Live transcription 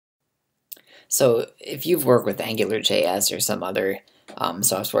So if you've worked with AngularJS or some other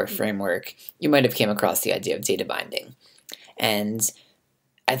software framework, you might have came across the idea of data binding. And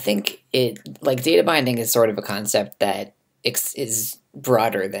I think data binding is sort of a concept that is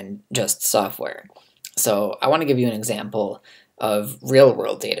broader than just software. So I want to give you an example of real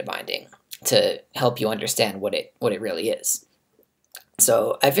world data binding to help you understand what it really is.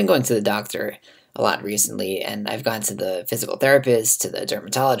 So I've been going to the doctor a lot recently, and I've gone to the physical therapist, to the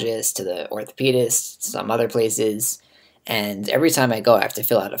dermatologist, to the orthopedist, some other places, and every time I go, I have to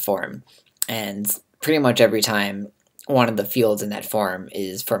fill out a form. And pretty much every time, one of the fields in that form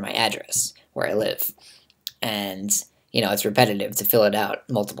is for my address, where I live. And, it's repetitive to fill it out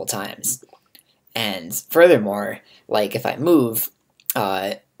multiple times. And furthermore, like if I move,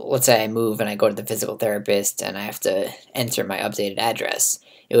 let's say I move and I go to the physical therapist and I have to enter my updated address,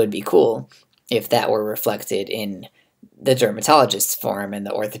 it would be cool if that were reflected in the dermatologist's form and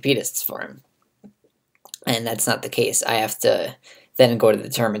the orthopedist's form. And that's not the case. I have to then go to the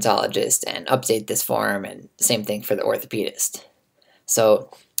dermatologist and update this form, and same thing for the orthopedist.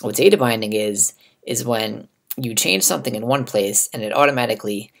 So what data binding is when you change something in one place and it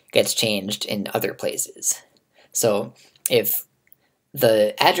automatically gets changed in other places. So if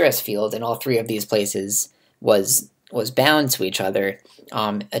the address field in all three of these places was bound to each other,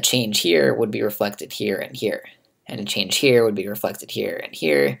 a change here would be reflected here and here, and a change here would be reflected here and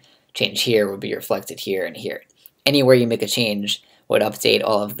here, change here would be reflected here and here. Anywhere you make a change would update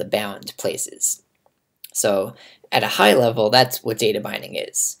all of the bound places. So at a high level, that's what data binding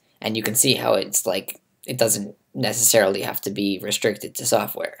is. And you can see how it's like, it doesn't necessarily have to be restricted to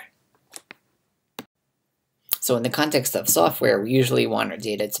software. So in the context of software, we usually want our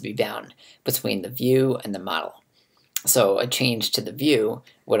data to be bound between the view and the model. So a change to the view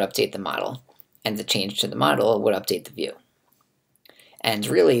would update the model, and the change to the model would update the view. And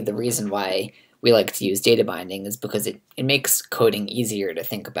really, the reason why we like to use data binding is because it makes coding easier to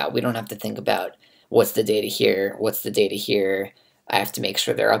think about. We don't have to think about what's the data here, what's the data here, I have to make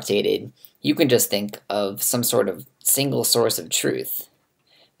sure they're updated. You can just think of some sort of single source of truth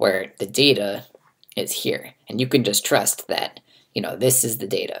where the data is here, and you can just trust that this is the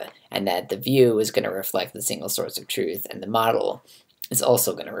data, and that the view is going to reflect the single source of truth, and the model is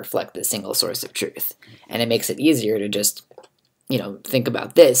also going to reflect the single source of truth. And it makes it easier to just think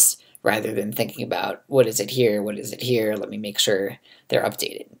about this rather than thinking about what is it here, let me make sure they're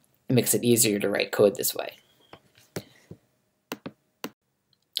updated. It makes it easier to write code this way.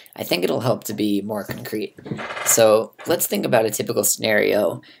 I think it'll help to be more concrete. So let's think about a typical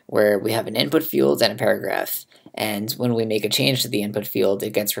scenario where we have an input field and a paragraph, and when we make a change to the input field,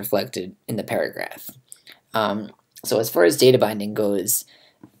 it gets reflected in the paragraph. So as far as data binding goes,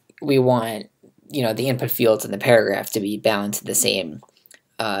 we want the input fields and the paragraph to be bound to the same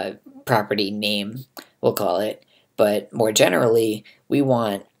property name, we'll call it. But more generally, we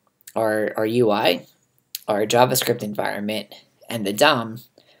want our UI, our JavaScript environment, and the DOM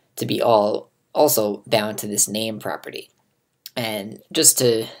to be all also bound to this name property. And just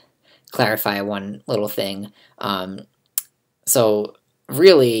to clarify one little thing, so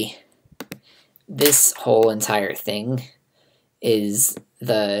really this whole entire thing is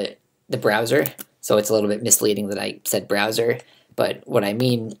the browser. So it's a little bit misleading that I said browser, but what I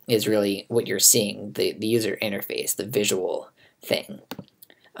mean is really what you're seeing, the user interface, the visual thing.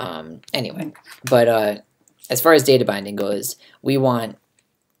 Anyway, but as far as data binding goes, we want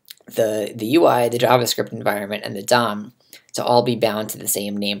the UI, the JavaScript environment, and the DOM to all be bound to the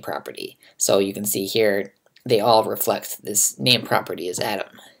same name property. So you can see here, they all reflect this name property as Adam.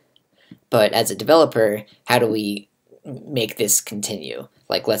 But as a developer, how do we make this continue?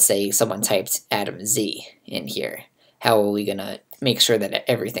 Like, let's say someone typed Adam Z in here. How are we going to make sure that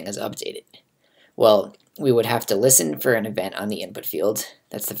everything is updated? Well, we would have to listen for an event on the input field.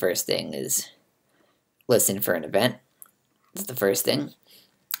 That's the first thing, is listen for an event. That's the first thing.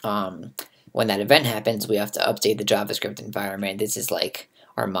 When that event happens, we have to update the JavaScript environment. This is like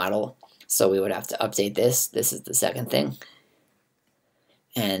our model. So we would have to update this. This is the second thing.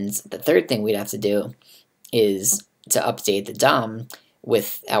 And the third thing we'd have to do is to update the DOM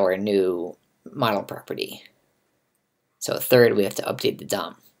with our new model property. So third, we have to update the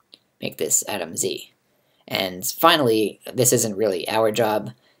DOM, make this Adam Z. And finally, this isn't really our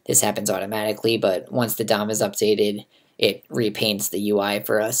job. This happens automatically, but once the DOM is updated, it repaints the UI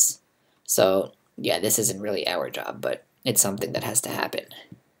for us. So yeah, this isn't really our job, but it's something that has to happen.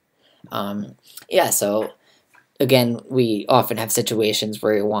 Yeah, so again, we often have situations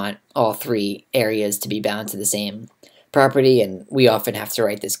where we want all three areas to be bound to the same property, and we often have to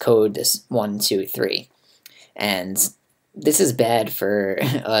write this code, this 1, 2, 3. And this is bad for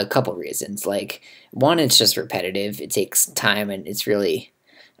a couple reasons. Like, one, it's just repetitive. It takes time, and it's really,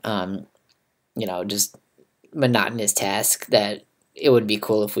 um, just monotonous task that it would be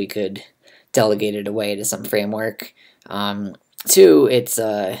cool if we could delegate it away to some framework. Two, it's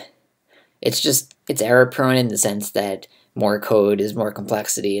error prone in the sense that more code is more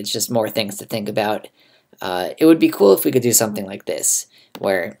complexity. It's just more things to think about. It would be cool if we could do something like this,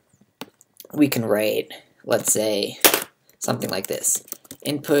 where we can write, let's say, something like this: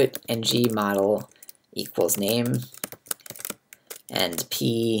 input ng model equals name, and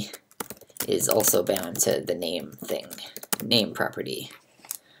p is also bound to the name thing, name property.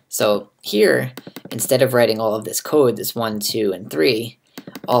 So here, instead of writing all of this code, this 1, 2, and 3,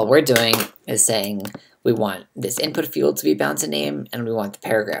 all we're doing is saying we want this input field to be bound to name, and we want the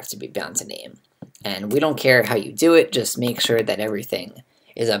paragraph to be bound to name. And we don't care how you do it, just make sure that everything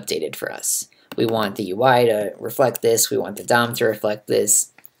is updated for us. We want the UI to reflect this, we want the DOM to reflect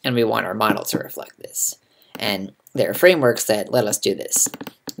this, and we want our model to reflect this. And there are frameworks that let us do this,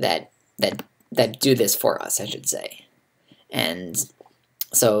 that do this for us, I should say. And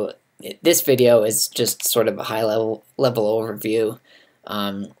so this video is just sort of a high-level overview.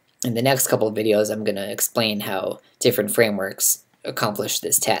 In the next couple of videos, I'm going to explain how different frameworks accomplish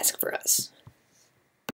this task for us.